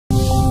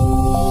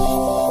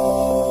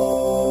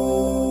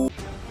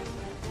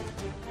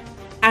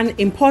An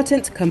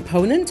important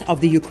component of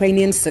the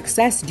Ukrainian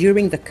success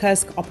during the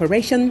Kursk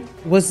operation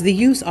was the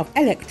use of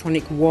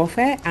electronic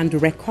warfare and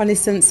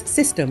reconnaissance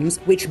systems,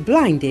 which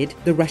blinded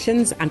the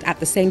Russians and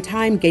at the same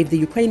time gave the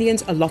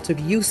Ukrainians a lot of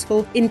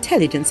useful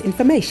intelligence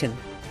information.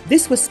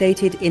 This was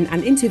stated in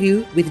an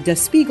interview with the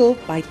Spiegel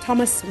by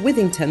Thomas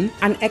Withington,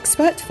 an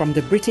expert from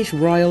the British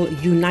Royal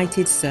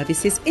United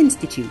Services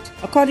Institute.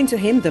 According to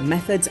him, the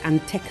methods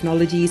and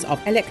technologies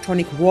of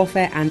electronic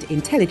warfare and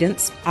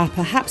intelligence are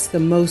perhaps the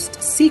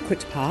most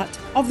secret part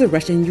of the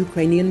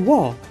Russian-Ukrainian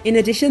war. In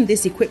addition,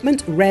 this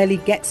equipment rarely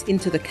gets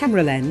into the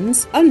camera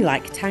lens,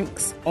 unlike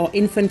tanks or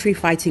infantry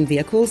fighting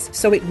vehicles,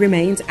 so it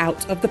remains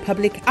out of the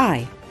public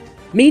eye.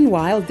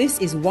 Meanwhile, this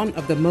is one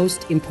of the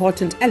most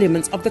important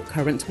elements of the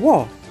current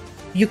war.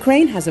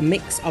 Ukraine has a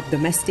mix of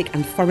domestic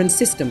and foreign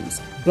systems.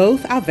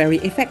 Both are very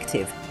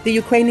effective. The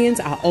Ukrainians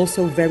are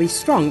also very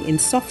strong in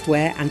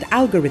software and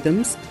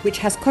algorithms, which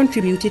has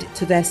contributed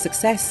to their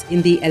success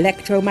in the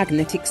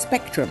electromagnetic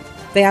spectrum.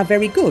 They are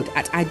very good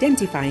at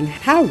identifying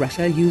how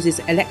Russia uses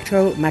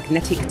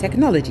electromagnetic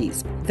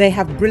technologies. They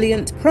have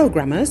brilliant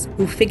programmers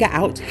who figure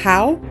out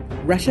how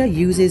Russia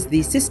uses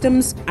these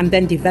systems and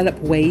then develop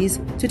ways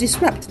to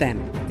disrupt them,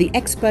 the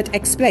expert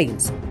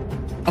explains.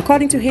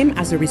 According to him,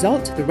 as a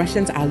result, the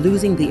Russians are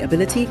losing the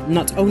ability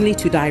not only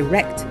to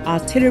direct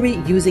artillery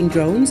using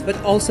drones, but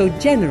also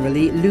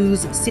generally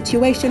lose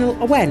situational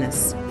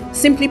awareness.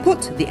 Simply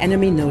put, the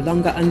enemy no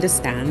longer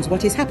understands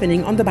what is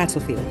happening on the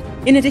battlefield.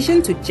 In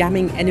addition to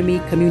jamming enemy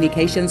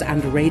communications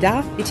and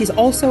radar, it is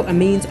also a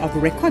means of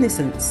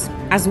reconnaissance.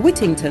 As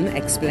Withington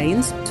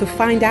explains, to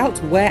find out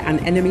where an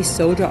enemy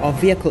soldier or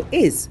vehicle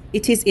is,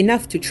 it is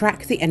enough to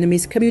track the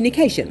enemy's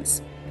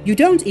communications. You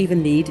don't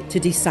even need to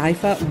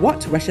decipher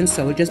what Russian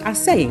soldiers are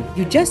saying.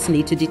 You just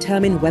need to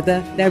determine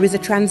whether there is a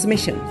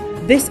transmission.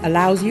 This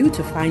allows you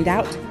to find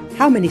out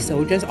how many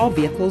soldiers or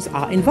vehicles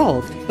are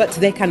involved, but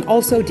they can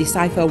also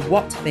decipher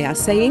what they are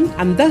saying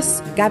and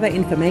thus gather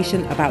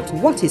information about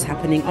what is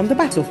happening on the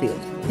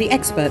battlefield. The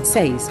expert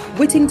says.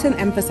 Withington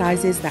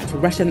emphasizes that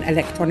Russian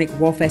electronic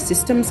warfare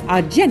systems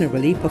are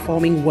generally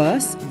performing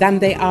worse than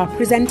they are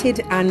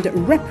presented and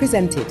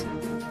represented.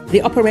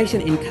 The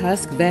operation in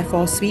Kursk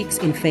therefore speaks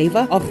in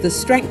favor of the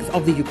strength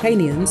of the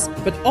Ukrainians,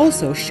 but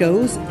also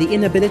shows the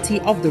inability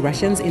of the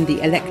Russians in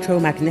the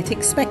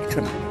electromagnetic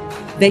spectrum.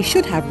 They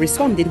should have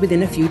responded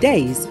within a few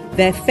days.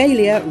 Their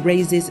failure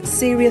raises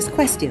serious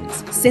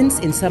questions, since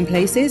in some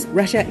places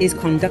Russia is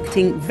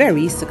conducting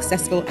very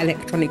successful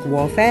electronic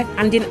warfare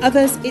and in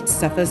others it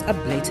suffers a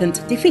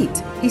blatant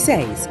defeat, he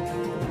says.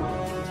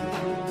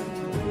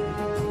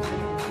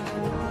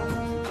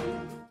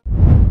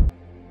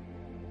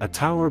 A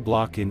tower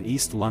block in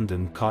East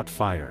London caught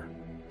fire.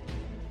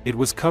 It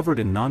was covered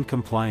in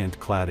non-compliant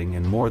cladding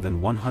and more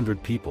than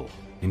 100 people,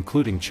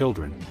 including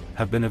children,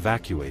 have been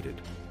evacuated.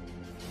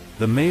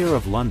 The Mayor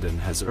of London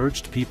has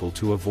urged people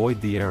to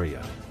avoid the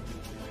area.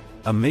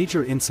 A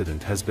major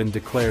incident has been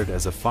declared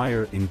as a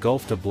fire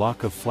engulfed a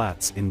block of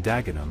flats in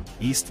Dagenham,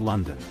 East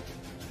London.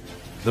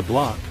 The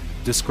block,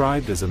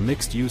 described as a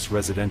mixed-use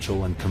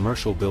residential and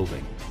commercial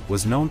building,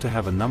 was known to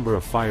have a number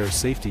of fire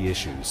safety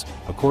issues,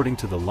 according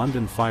to the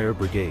London Fire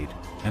Brigade,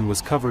 and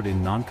was covered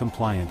in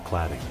non-compliant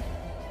cladding.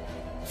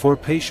 4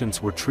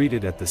 patients were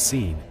treated at the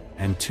scene,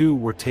 and 2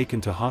 were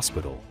taken to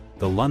hospital,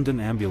 the London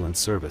Ambulance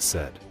Service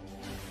said.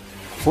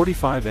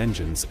 45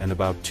 engines and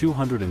about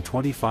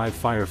 225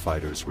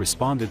 firefighters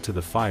responded to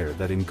the fire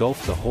that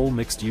engulfed the whole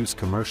mixed-use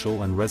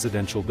commercial and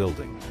residential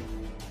building.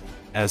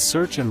 As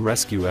search and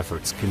rescue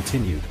efforts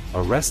continued,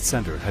 a rest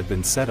center had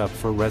been set up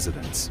for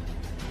residents.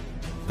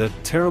 The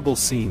terrible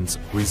scenes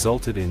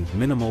resulted in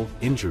minimal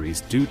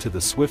injuries due to the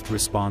swift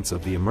response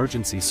of the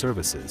emergency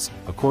services,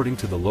 according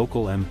to the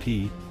local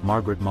MP,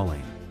 Margaret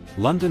Mullane.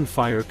 London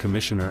Fire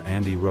Commissioner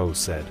Andy Rowe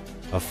said,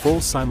 a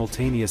full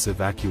simultaneous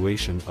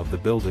evacuation of the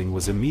building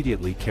was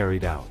immediately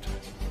carried out.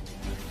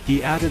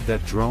 He added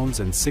that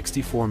drones and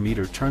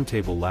 64-meter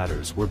turntable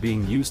ladders were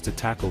being used to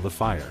tackle the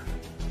fire.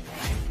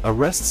 A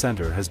rest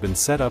center has been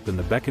set up in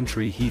the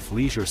Becontree Heath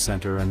Leisure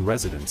Centre, and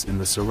residents in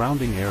the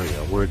surrounding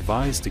area were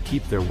advised to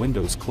keep their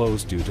windows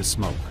closed due to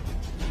smoke.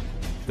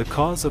 The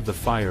cause of the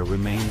fire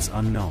remains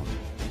unknown.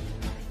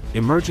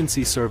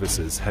 Emergency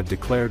services had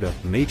declared a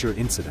major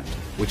incident,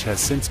 which has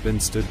since been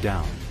stood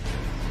down.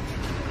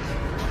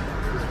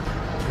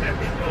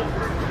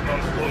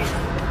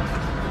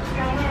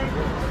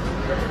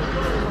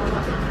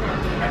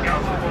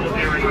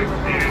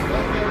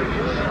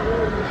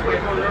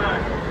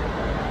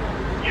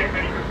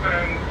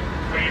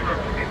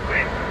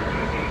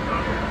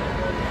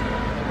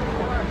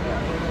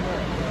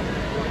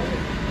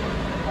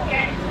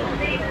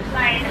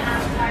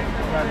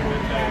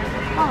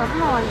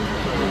 Oh,